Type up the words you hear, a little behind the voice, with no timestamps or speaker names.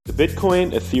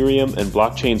Bitcoin, Ethereum, and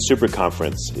Blockchain Super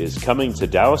Conference is coming to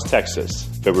Dallas, Texas,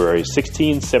 February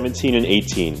 16, 17, and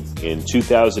 18 in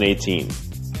 2018.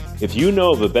 If you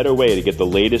know of a better way to get the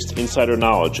latest insider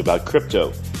knowledge about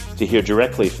crypto, to hear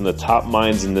directly from the top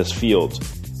minds in this field,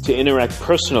 to interact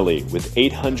personally with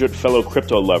 800 fellow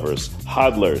crypto lovers,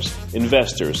 hodlers,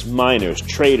 investors, miners,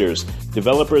 traders,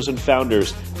 developers, and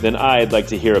founders, then I'd like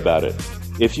to hear about it.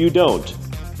 If you don't,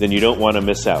 then you don't want to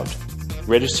miss out.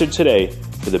 Register today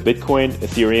for the Bitcoin,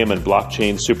 Ethereum, and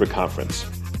Blockchain Super Conference.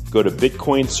 Go to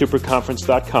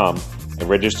bitcoinsuperconference.com and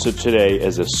register today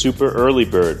as a super early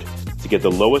bird to get the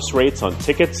lowest rates on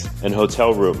tickets and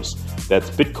hotel rooms.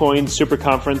 That's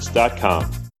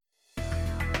bitcoinsuperconference.com.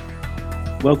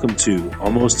 Welcome to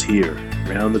Almost Here,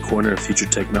 Round the Corner Future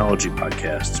Technology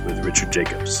Podcasts with Richard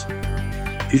Jacobs.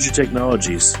 Future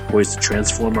technologies poised to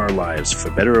transform our lives for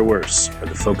better or worse are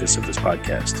the focus of this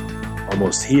podcast.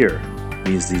 Almost Here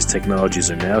means these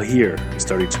technologies are now here and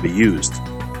starting to be used,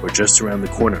 or just around the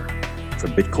corner,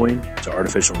 from Bitcoin to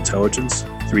artificial intelligence,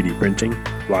 3D printing,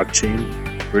 blockchain,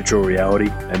 virtual reality,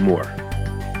 and more.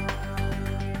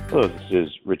 Hello, this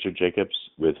is Richard Jacobs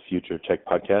with Future Tech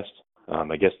Podcast.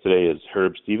 My guest today is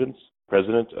Herb Stevens,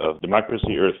 president of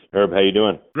Democracy Earth. Herb, how you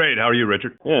doing? Great. How are you,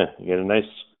 Richard? Yeah, you got a nice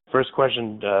first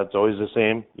question. It's always the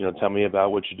same. Tell me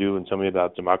about what you do and tell me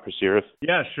about Democracy Earth.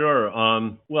 Yeah, sure.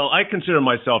 Well, I consider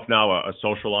myself now a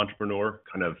social entrepreneur,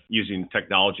 kind of using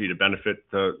technology to benefit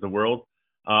the world.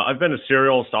 I've been a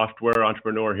serial software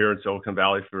entrepreneur here in Silicon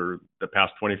Valley for the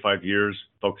past 25 years,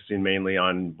 focusing mainly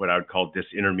on what I would call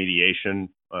disintermediation,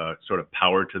 sort of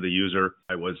power to the user.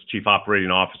 I was chief operating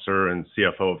officer and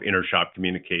CFO of Intershop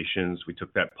Communications. We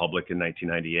took that public in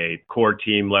 1998. Core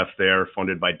team left there,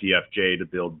 funded by DFJ to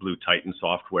build Blue Titan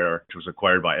software, which was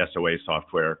acquired by SOA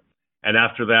Software. And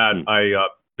after that, I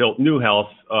built New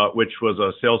Health, which was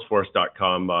a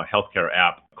Salesforce.com healthcare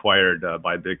app acquired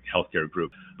by a big healthcare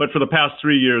group. But for the past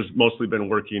 3 years, mostly been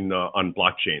working on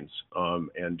blockchains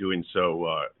and doing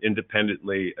so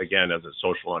independently, again, as a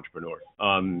social entrepreneur.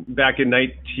 Back in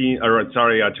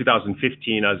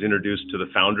 2015, I was introduced to the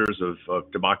founders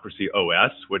of Democracy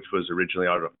OS, which was originally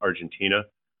out of Argentina,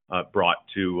 brought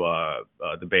to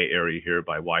the Bay Area here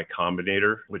by Y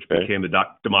Combinator, which became the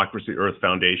Democracy Earth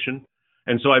Foundation.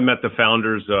 And so I met the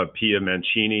founders, Pia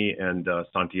Mancini and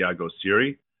Santiago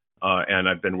Siri, and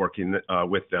I've been working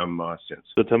with them since.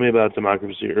 So tell me about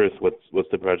Democracy Earth. What's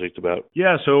the project about?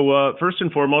 Yeah, so first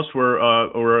and foremost, we're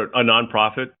a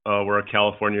nonprofit. We're a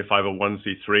California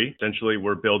 501c3. Essentially,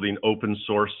 we're building open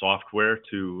source software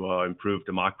to improve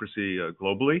democracy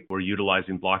globally. We're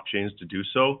utilizing blockchains to do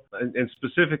so, and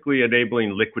specifically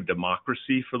enabling liquid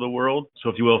democracy for the world. So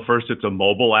if you will, first, it's a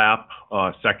mobile app.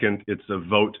 Second, it's a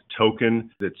vote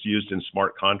token that's used in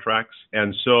smart contracts.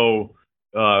 And so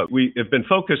we have been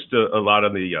focused a lot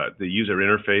on the user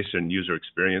interface and user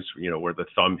experience, where the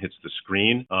thumb hits the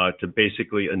screen, to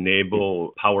basically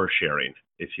enable power sharing,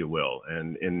 if you will.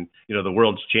 And the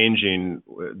world's changing.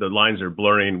 The lines are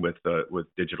blurring with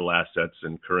digital assets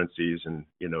and currencies and,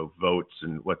 votes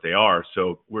and what they are.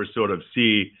 So we're sort of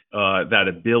see that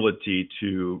ability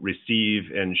to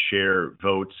receive and share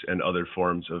votes and other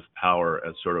forms of power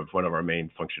as sort of one of our main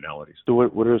functionalities. So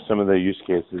what are some of the use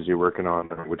cases you're working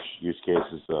on, or which use case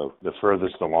is the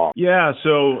furthest along? Yeah,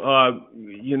 so,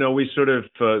 we sort of,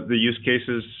 the use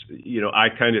cases, I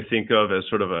kind of think of as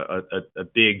sort of a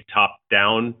big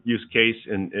top-down use case,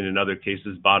 and in other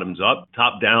cases, bottoms-up.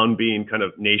 Top-down being kind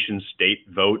of nation-state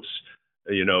votes,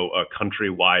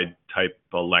 countrywide type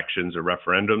elections or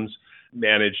referendums.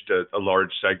 Managed a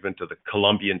large segment of the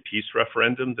Colombian peace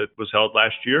referendum that was held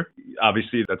last year.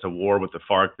 Obviously, that's a war with the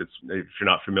FARC. If you're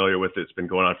not familiar with it, it's been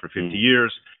going on for 50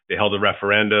 years. They held a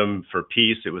referendum for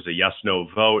peace. It was a yes/no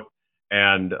vote.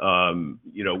 And,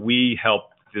 we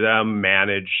helped them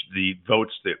manage the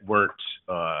votes that weren't,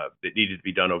 that needed to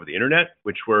be done over the internet,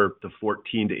 which were the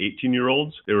 14 to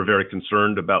 18-year-olds. They were very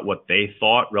concerned about what they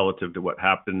thought relative to what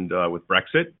happened with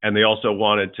Brexit. And they also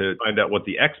wanted to find out what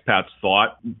the expats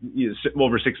thought.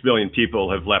 Over 6 million people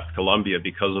have left Colombia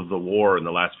because of the war in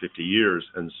the last 50 years.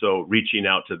 And so reaching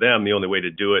out to them, the only way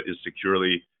to do it is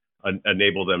securely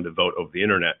enable them to vote over the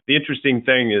internet. The interesting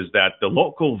thing is that the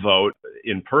local vote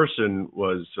in person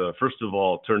was, first of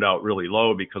all, turned out really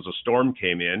low because a storm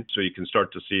came in. So you can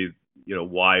start to see,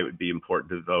 why it would be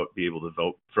important to be able to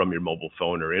vote from your mobile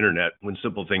phone or internet when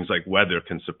simple things like weather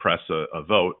can suppress a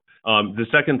vote. The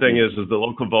second thing is the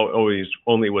local vote always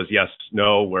only was yes,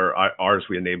 no, where ours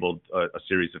we enabled a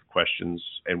series of questions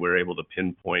and we're able to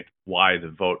pinpoint why the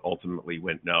vote ultimately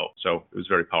went no. So it was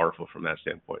very powerful from that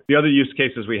standpoint. The other use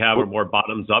cases we have are more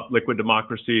bottoms up liquid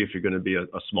democracy. If you're going to be a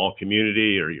small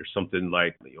community or you're something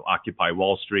like Occupy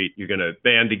Wall Street, you're going to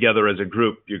band together as a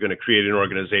group, you're going to create an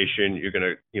organization, you're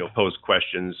going to pose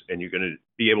questions, and you're going to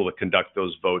be able to conduct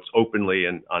those votes openly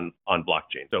and on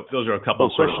blockchain. So those are a couple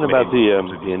of question about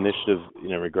the initiative,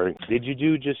 regarding, did you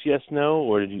do just yes, no,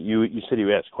 or did you said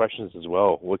you asked questions as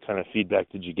well? What kind of feedback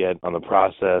did you get on the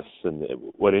process, and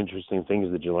what interesting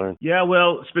things did you learn? Yeah,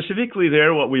 well, specifically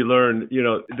there, what we learned,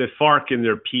 the FARC in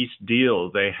their peace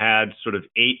deal, they had sort of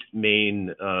 8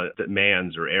 main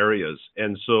demands or areas.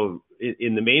 And so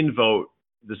in the main vote,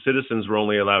 the citizens were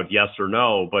only allowed yes or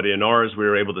no, but in ours, we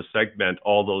were able to segment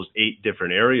all those 8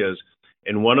 different areas.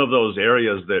 And one of those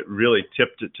areas that really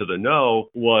tipped it to the no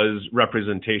was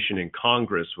representation in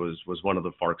Congress was one of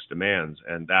the FARC's demands,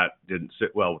 and that didn't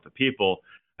sit well with the people.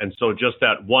 And so just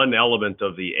that one element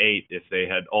of the 8, if they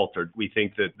had altered, we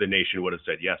think that the nation would have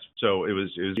said yes. So it was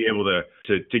be able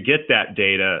to get that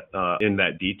data in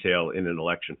that detail in an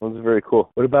election. Well, that's very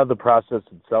cool. What about the process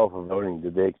itself of voting?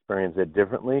 Did they experience it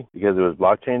differently because it was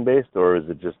blockchain based, or is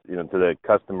it just, to the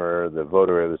customer, the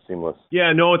voter, it was seamless?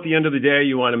 Yeah, no, at the end of the day,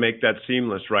 you want to make that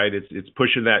seamless, right? It's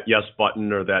pushing that yes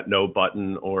button or that no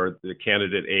button or the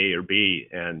candidate A or B.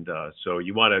 And so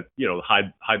you want to,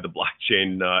 hide the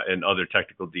blockchain and other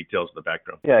technical details in the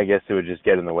background. Yeah, I guess it would just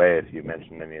get in the way if you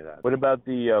mentioned any of that. What about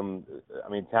the,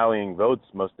 tallying votes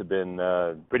must have been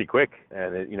pretty quick.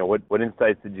 And, what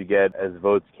insights did you get as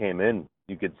votes came in?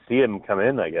 You could see them come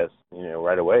in, I guess,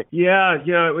 right away. Yeah,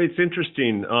 it's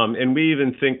interesting. And we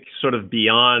even think sort of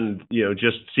beyond,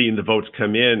 just seeing the votes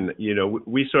come in,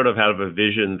 we sort of have a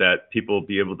vision that people will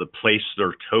be able to place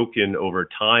their token over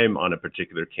time on a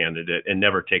particular candidate and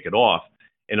never take it off.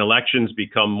 And elections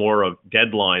become more of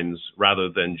deadlines rather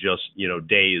than just,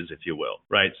 days, if you will,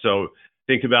 right? So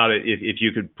think about it, if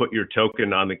you could put your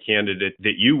token on the candidate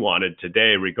that you wanted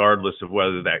today, regardless of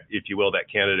whether that, if you will, that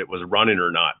candidate was running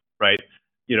or not, right?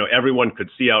 Everyone could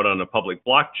see out on a public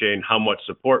blockchain how much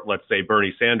support, let's say,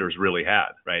 Bernie Sanders really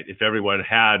had, right? If everyone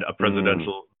had a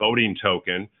presidential voting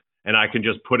token, and I can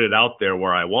just put it out there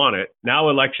where I want it. Now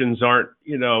elections aren't,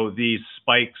 these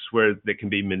spikes where they can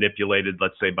be manipulated,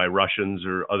 let's say by Russians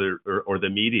or or the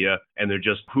media, and they're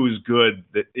just who's good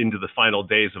into the final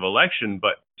days of election,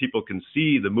 but people can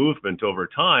see the movement over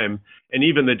time, and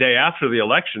even the day after the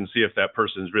election, see if that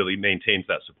person really maintains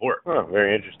that support. Oh,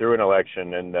 very interesting. Through an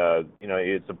election, and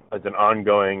it's an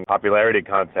ongoing popularity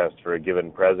contest for a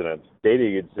given president. Data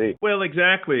you'd see. Well,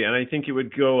 exactly, and I think it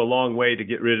would go a long way to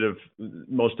get rid of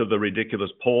most of the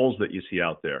ridiculous polls that you see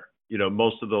out there.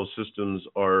 Most of those systems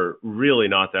are really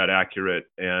not that accurate,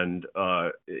 and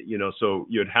so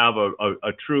you'd have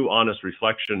a true, honest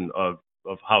reflection of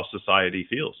how society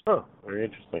feels. Oh, very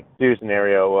interesting. Do a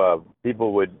scenario,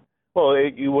 people would,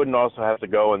 you wouldn't also have to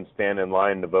go and stand in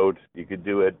line to vote. You could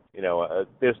do it,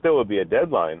 there still would be a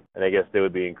deadline, and I guess there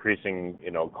would be increasing,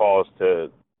 calls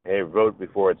to, hey, vote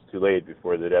before it's too late,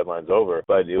 before the deadline's over.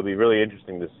 But it'll be really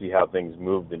interesting to see how things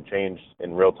moved and changed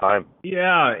in real time.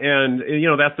 Yeah, and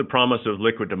that's the promise of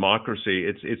liquid democracy.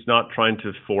 It's not trying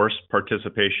to force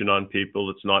participation on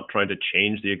people. It's not trying to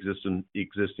change the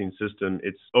existing system.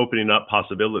 It's opening up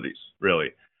possibilities, really.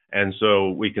 And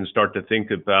so we can start to think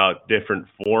about different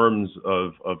forms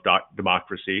of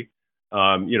democracy.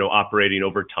 Operating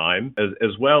over time,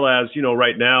 as well as,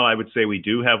 right now, I would say we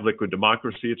do have liquid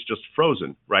democracy. It's just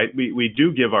frozen, right? We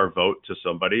do give our vote to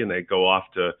somebody and they go off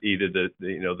to either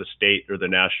the state or the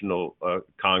national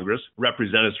Congress,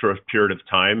 represent us for a period of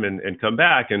time and come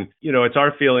back. And, it's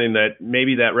our feeling that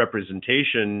maybe that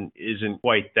representation isn't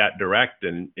quite that direct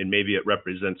and maybe it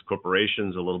represents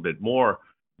corporations a little bit more.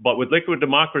 But with liquid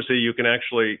democracy, you can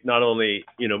actually not only,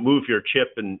 move your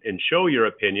chip and show your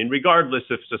opinion, regardless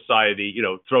if society,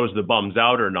 throws the bums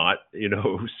out or not,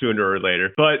 sooner or later,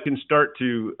 but can start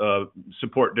to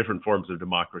support different forms of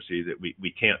democracy that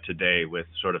we can't today with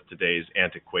sort of today's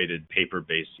antiquated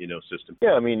paper-based, system.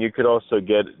 Yeah, you could also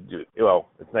get,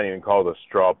 it's not even called a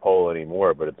straw poll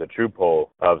anymore, but it's a true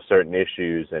poll of certain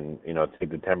issues and,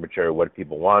 take the temperature of what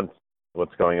people want,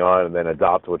 what's going on, and then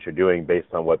adopt what you're doing based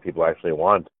on what people actually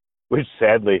want, which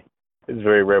sadly is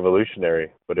very revolutionary,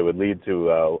 but it would lead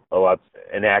to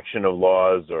inaction of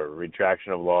laws or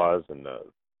retraction of laws, and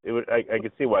I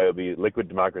could see why it would be liquid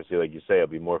democracy, like you say. It'll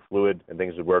be more fluid and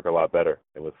things would work a lot better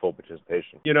and with full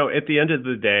participation. At the end of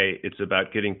the day, it's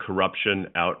about getting corruption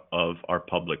out of our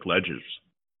public ledgers.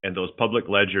 And those public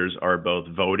ledgers are both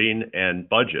voting and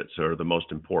budgets are the most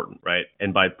important, right?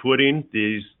 And by putting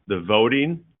the the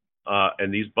voting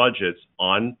and these budgets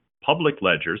on public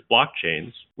ledgers,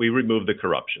 blockchains, we remove the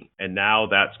corruption. And now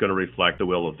that's going to reflect the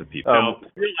will of the people. Now,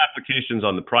 real applications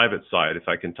on the private side, if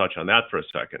I can touch on that for a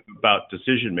second, about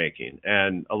decision making.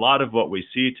 And a lot of what we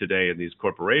see today in these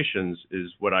corporations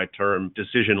is what I term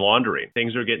decision laundering.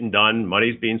 Things are getting done,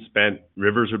 money's being spent,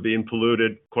 rivers are being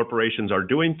polluted, corporations are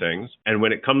doing things. And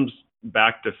when it comes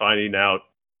back to finding out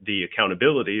the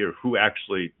accountability or who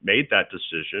actually made that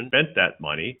decision, spent that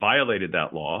money, violated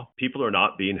that law, people are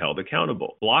not being held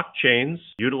accountable. Blockchains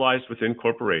utilized within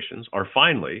corporations are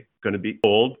finally going to be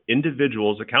hold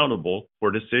individuals accountable for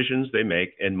decisions they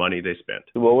make and money they spent.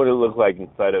 So what would it look like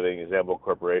inside of an example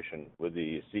corporation? Would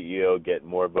the CEO get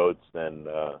more votes than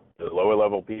the lower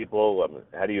level people?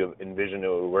 How do you envision it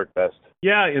would work best?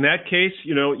 Yeah, in that case,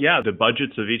 the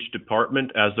budgets of each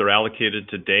department as they're allocated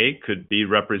today could be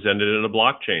represented in a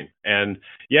blockchain. And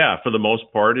yeah, for the most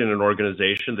part, in an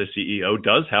organization, the CEO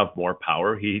does have more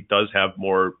power. He does have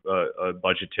more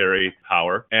budgetary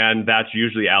power, and that's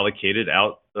usually allocated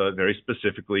out very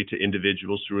specifically to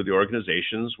individuals through the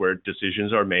organizations where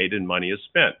decisions are made and money is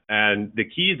spent. And the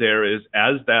key there is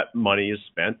as that money is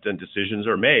spent and decisions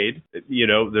are made,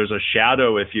 there's a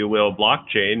shadow, if you will,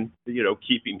 blockchain,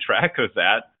 keeping track of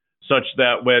that, such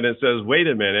that when it says, wait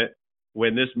a minute,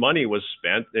 when this money was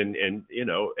spent and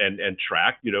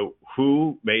tracked,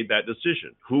 who made that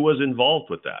decision? Who was involved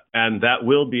with that? And that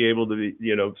will be able to be,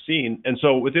 seen. And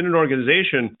so within an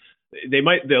organization,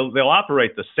 they'll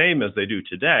operate the same as they do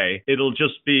today. It'll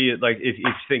just be like if you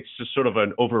think it's just sort of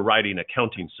an overriding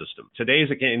accounting system. Today's,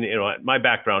 again, my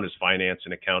background is finance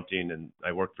and accounting, and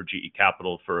I worked for GE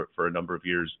Capital for a number of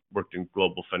years, worked in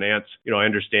global finance. I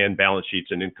understand balance sheets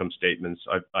and income statements.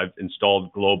 I've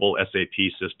installed global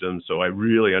SAP systems, so I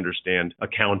really understand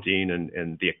accounting,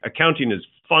 and the accounting is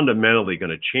fundamentally going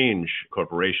to change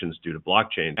corporations due to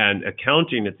blockchain. And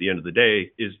accounting at the end of the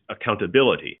day is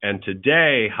accountability. And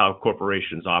today, how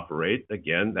corporations operate,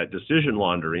 again, that decision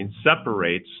laundering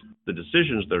separates the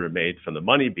decisions that are made from the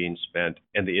money being spent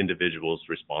and the individuals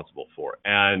responsible for it.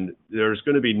 And there's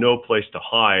going to be no place to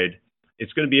hide.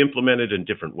 It's going to be implemented in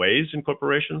different ways in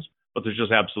corporations, but there's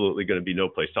just absolutely going to be no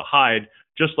place to hide,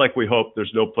 just like we hope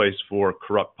there's no place for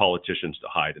corrupt politicians to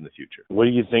hide in the future. What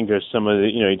do you think are some of the,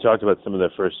 you talked about some of the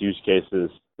first use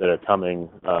cases that are coming.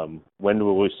 When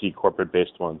will we see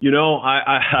corporate-based ones?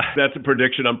 That's a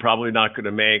prediction I'm probably not going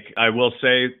to make. I will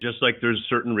say, just like there's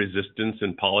certain resistance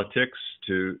in politics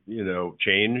to,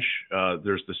 change,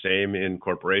 there's the same in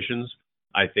corporations.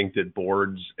 I think that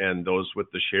boards and those with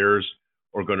the shares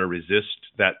are going to resist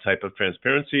that type of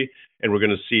transparency, and we're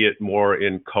going to see it more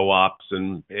in co-ops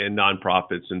and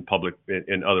nonprofits and public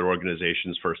and other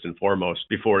organizations first and foremost,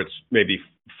 before it's maybe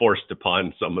forced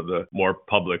upon some of the more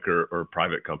public or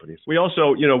private companies. We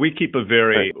also, we keep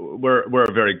we're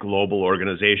a very global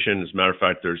organization. As a matter of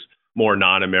fact, there's more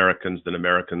non-Americans than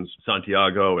Americans.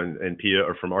 Santiago and Pia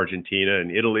are from Argentina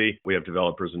and Italy. We have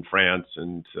developers in France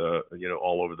and,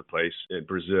 all over the place, in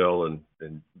Brazil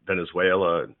and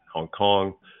Venezuela and Hong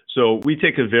Kong. So we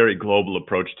take a very global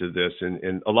approach to this.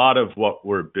 And a lot of what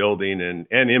we're building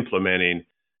and implementing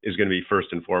is going to be first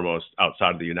and foremost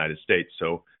outside of the United States.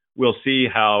 So we'll see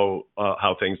how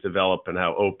things develop and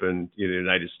how open the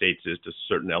United States is to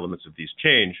certain elements of these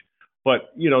change.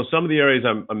 But, some of the areas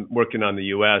I'm working on the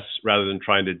U.S., rather than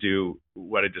trying to do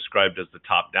what I described as the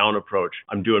top-down approach,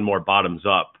 I'm doing more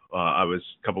bottoms-up. I was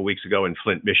a couple of weeks ago in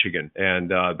Flint, Michigan,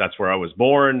 and that's where I was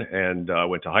born and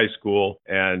went to high school.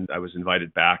 And I was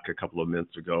invited back a couple of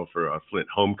months ago for a Flint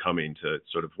homecoming to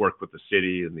sort of work with the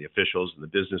city and the officials and the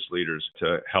business leaders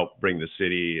to help bring the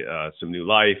city some new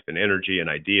life and energy and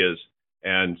ideas.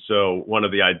 And so one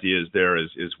of the ideas there is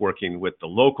working with the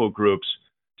local groups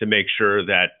to make sure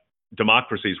that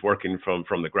democracy is working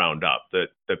from the ground up, that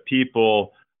the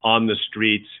people on the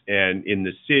streets and in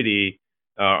the city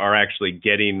are actually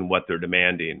getting what they're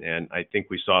demanding. And I think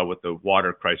we saw with the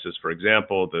water crisis, for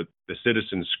example, the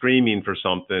citizens screaming for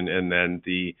something and then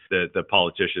the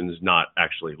politicians not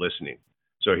actually listening.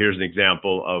 So here's an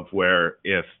example of where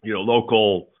if,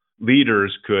 local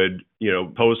leaders could,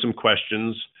 pose some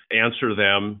questions, answer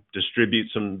them, distribute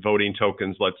some voting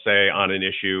tokens, let's say, on an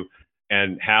issue,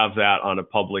 and have that on a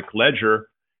public ledger,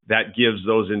 that gives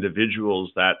those individuals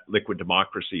that liquid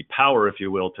democracy power, if you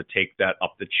will, to take that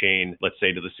up the chain, let's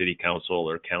say to the city council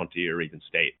or county or even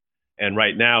state. And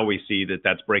right now we see that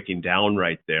that's breaking down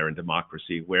right there in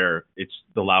democracy, where it's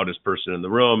the loudest person in the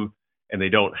room and they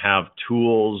don't have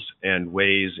tools and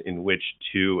ways in which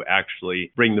to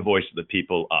actually bring the voice of the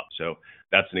people up. So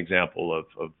that's an example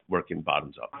of working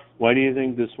bottoms up. Why do you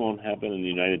think this won't happen in the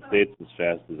United States as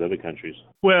fast as other countries?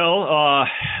 Well,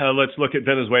 let's look at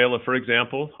Venezuela, for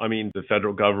example. I mean, the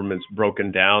federal government's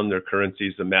broken down. Their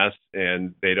currency's a mess,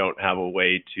 and they don't have a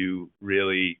way to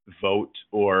really vote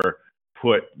or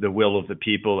put the will of the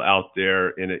people out there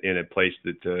in a place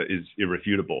that is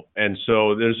irrefutable. And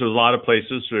so there's a lot of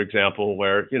places, for example,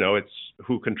 where, it's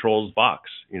who controls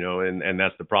Vox, and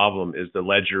that's the problem, is the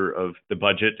ledger of the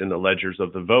budget and the ledgers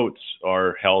of the votes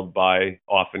are held by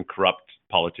often corrupt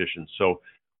politicians. So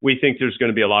we think there's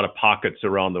going to be a lot of pockets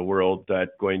around the world that are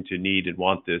going to need and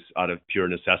want this out of pure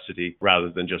necessity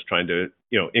rather than just trying to,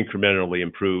 incrementally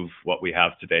improve what we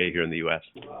have today here in the U.S.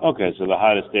 Okay, so the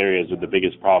hottest areas with the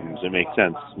biggest problems, it makes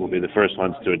sense, will be the first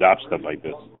ones to adopt stuff like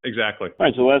this. Exactly. All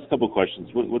right, so last couple of questions.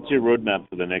 What's your roadmap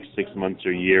for the next 6 months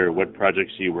or year? What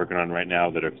projects are you working on right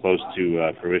now that are close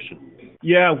to fruition?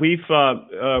 Yeah, we've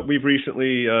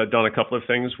recently done a couple of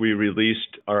things. We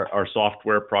released our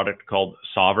software product called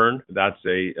Sovern. That's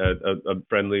a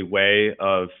friendly way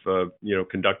of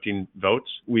conducting votes.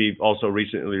 We've also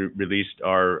recently released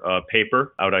our paper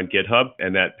out on GitHub,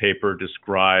 and that paper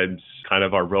describes kind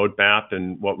of our roadmap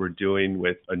and what we're doing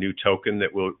with a new token that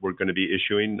we're going to be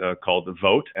issuing called the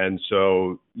Vote. And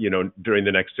so, during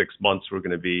the next 6 months, we're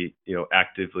going to be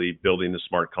actively building the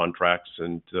smart contracts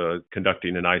and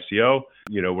conducting an ICO.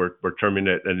 We're terming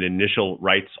it an initial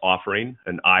rights offering,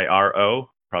 an IRO,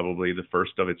 probably the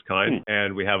first of its kind.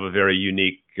 And we have a very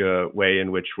unique way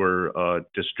in which we're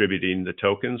distributing the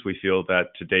tokens. We feel that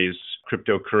today's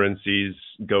cryptocurrencies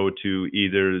go to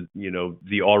either,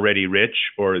 the already rich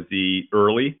or the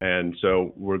early. And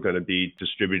so we're going to be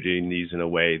distributing these in a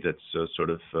way that's sort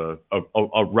of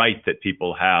a right that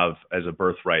people have as a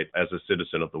birthright as a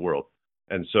citizen of the world.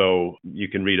 And so you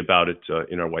can read about it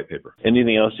in our white paper.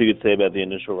 Anything else you could say about the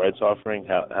initial rights offering?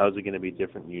 How is it going to be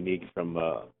different and unique from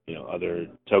other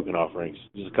token offerings?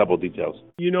 Just a couple of details.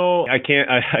 I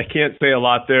can't say a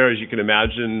lot there, as you can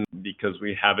imagine, because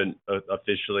we haven't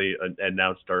officially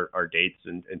announced our dates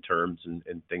and terms and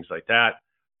things like that.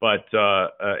 But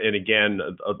and again,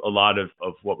 a lot of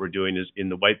what we're doing is in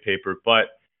the white paper. But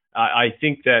I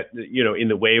think that, in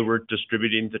the way we're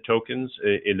distributing the tokens,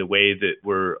 in the way that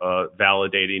we're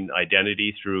validating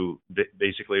identity through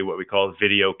basically what we call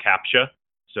video CAPTCHA.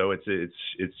 So it's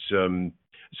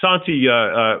Santi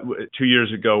 2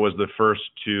 years ago was the first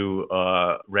to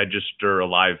register a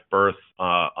live birth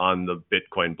on the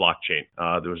Bitcoin blockchain.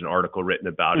 There was an article written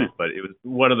about it, but it was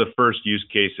one of the first use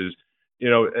cases.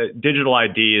 Digital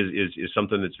ID is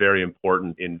something that's very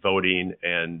important in voting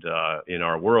and in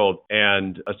our world.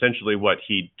 And essentially what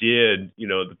he did,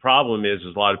 the problem is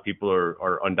a lot of people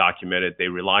are undocumented. They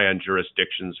rely on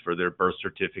jurisdictions for their birth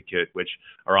certificate, which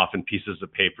are often pieces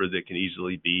of paper that can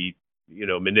easily be,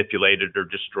 manipulated or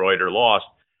destroyed or lost.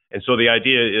 And so the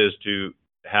idea is to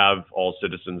have all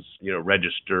citizens,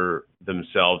 register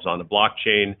themselves on the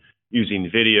blockchain using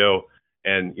video.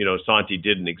 And, Santi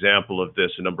did an example of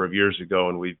this a number of years ago,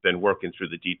 and we've been working through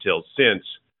the details since.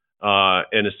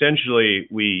 And essentially,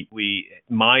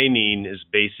 mining is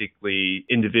basically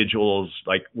individuals,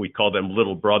 like we call them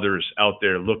little brothers, out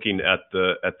there looking at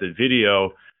the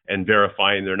video and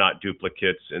verifying they're not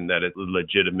duplicates and that it's a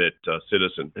legitimate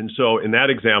citizen. And so in that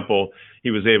example,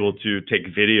 he was able to take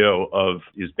video of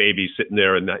his baby sitting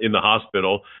there in the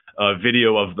hospital,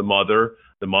 video of the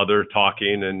mother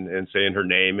talking and saying her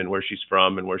name and where she's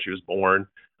from and where she was born,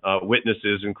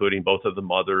 witnesses, including both of the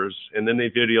mothers. And then they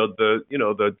videoed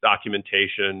the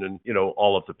documentation and,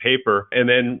 all of the paper, and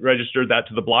then registered that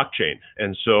to the blockchain.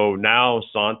 And so now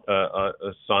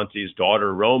Santi's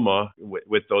daughter, Roma,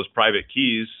 with those private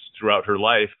keys throughout her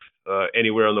life,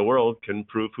 anywhere in the world can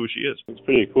prove who she is. It's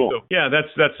pretty cool. So, yeah,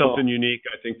 that's something unique,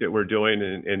 I think, that we're doing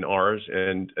in ours.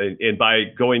 And by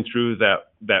going through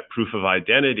that proof of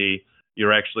identity,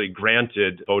 you're actually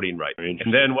granted voting rights.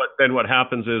 And then what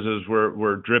happens is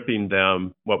we're dripping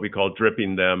them, what we call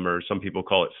dripping them, or some people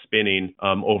call it spinning,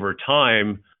 over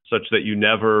time, such that you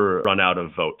never run out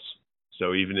of votes.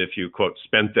 So even if you, quote,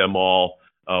 spent them all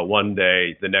one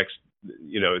day, the next,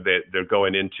 they're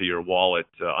going into your wallet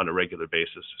on a regular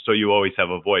basis. So you always have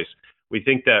a voice. We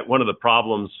think that one of the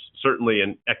problems, certainly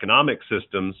in economic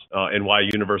systems, and why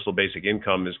universal basic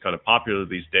income is kind of popular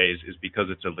these days, is because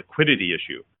it's a liquidity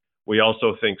issue. We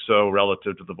also think so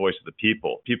relative to the voice of the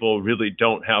people. People really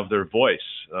don't have their voice.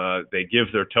 They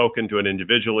give their token to an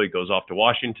individual, it goes off to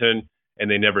Washington, and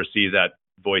they never see that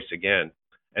voice again.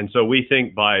 And so we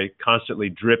think by constantly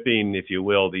dripping, if you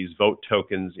will, these vote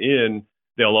tokens in,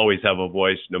 they'll always have a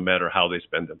voice no matter how they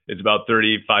spend them. It's about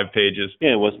 35 pages.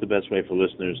 Yeah, what's the best way for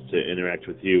listeners to interact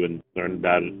with you and learn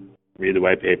about it? Read the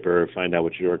white paper, find out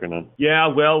what you're working on. Yeah,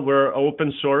 well, we're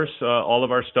open source. All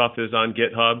of our stuff is on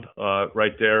GitHub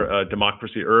right there,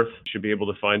 Democracy Earth. You should be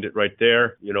able to find it right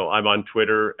there. You know, I'm on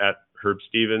Twitter at Herb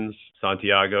Stevens.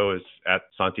 Santiago is at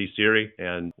Santi Siri.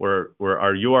 And we're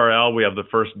our URL, we have the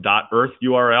first .earth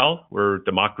URL. We're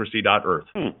democracy.earth.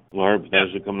 Well, Herb,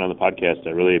 thanks for coming on the podcast.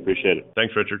 I really appreciate it.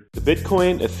 Thanks, Richard. The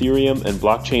Bitcoin, Ethereum, and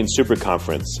Blockchain Super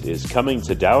Conference is coming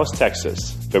to Dallas,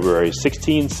 Texas, February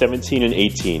 16, 17, and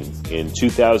 18 in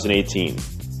 2018.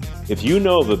 If you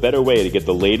know of a better way to get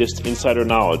the latest insider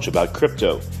knowledge about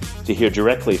crypto, to hear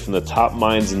directly from the top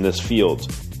minds in this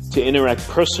field, to interact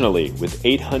personally with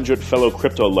 800 fellow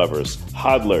crypto lovers,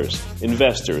 hodlers,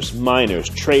 investors, miners,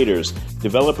 traders,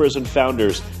 developers, and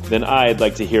founders, then I'd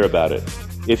like to hear about it.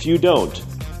 If you don't,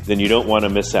 then you don't want to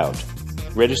miss out.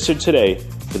 Register today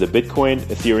for the Bitcoin,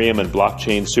 Ethereum, and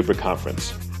Blockchain Super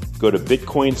Conference. Go to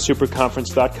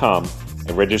bitcoinsuperconference.com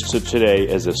and register today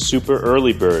as a super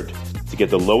early bird to get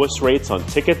the lowest rates on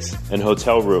tickets and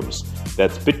hotel rooms.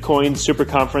 That's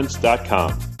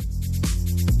bitcoinsuperconference.com.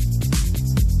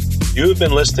 You have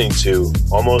been listening to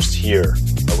Almost Here,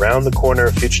 Around the Corner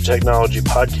Future Technology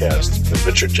podcast with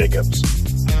Richard Jacobs.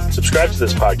 Subscribe to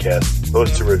this podcast,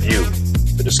 post a review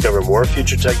to discover more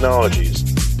future technologies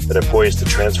that are poised to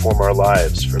transform our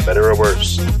lives for better or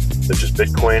worse, such as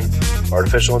Bitcoin,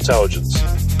 artificial intelligence,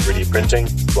 3D printing,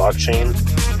 blockchain,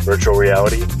 virtual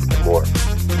reality, and more.